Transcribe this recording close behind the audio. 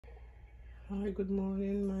Hi, good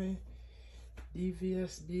morning, my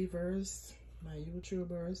DVS beavers, my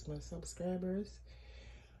YouTubers, my subscribers.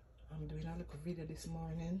 I'm doing a little video this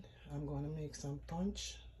morning. I'm going to make some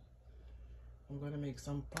punch.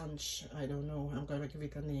 I don't know. I'm going to give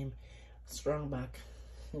it a name. Strongback.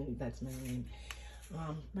 That's my name.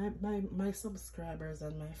 My subscribers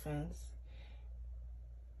and my fans.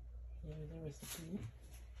 Here is the recipe.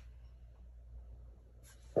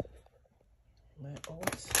 My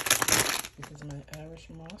oats. This is my Irish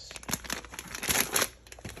moss.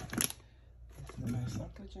 This is my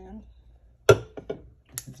supplicant.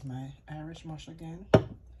 This is my Irish mush again.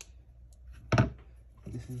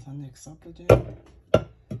 This is the next supplicant.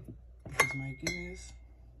 This is my Guinness.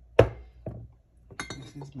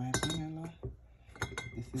 This is my vanilla.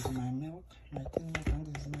 This is my milk, my tin milk,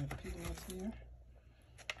 and this is my peanuts here.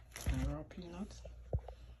 My raw peanuts.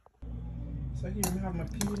 So here we have my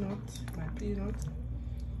peanut.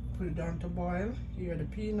 Put it down to boil. Here are the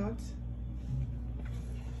peanuts.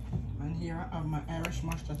 And here I have my Irish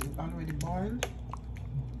mush that is already boiled.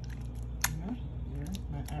 Here,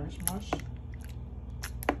 my Irish mush.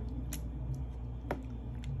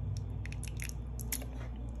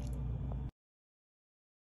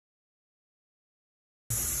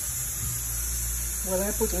 Well,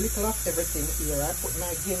 I put a little of everything here. I put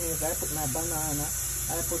my Guinness, I put my banana,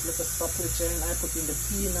 I put little supplicant, I put in the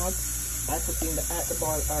peanuts, I put in the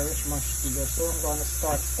boiled Irish mush here. So I'm going to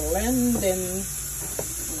start blending.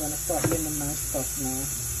 I'm going to start blending my stuff now.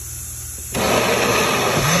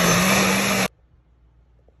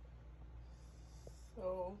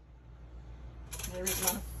 So here is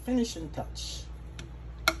my finishing touch.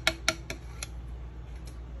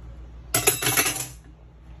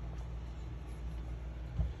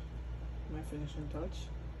 Finishing touch.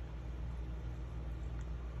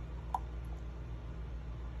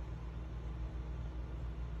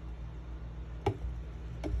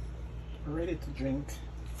 Ready to drink.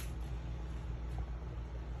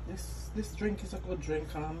 This drink is a good drink.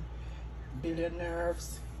 Build your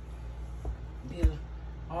nerves, build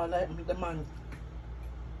all that, the man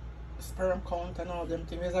sperm count and all them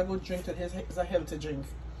things. It's a good drink. It's a healthy drink.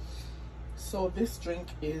 So this drink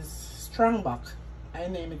is Strongback. I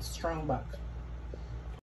name it Strongback.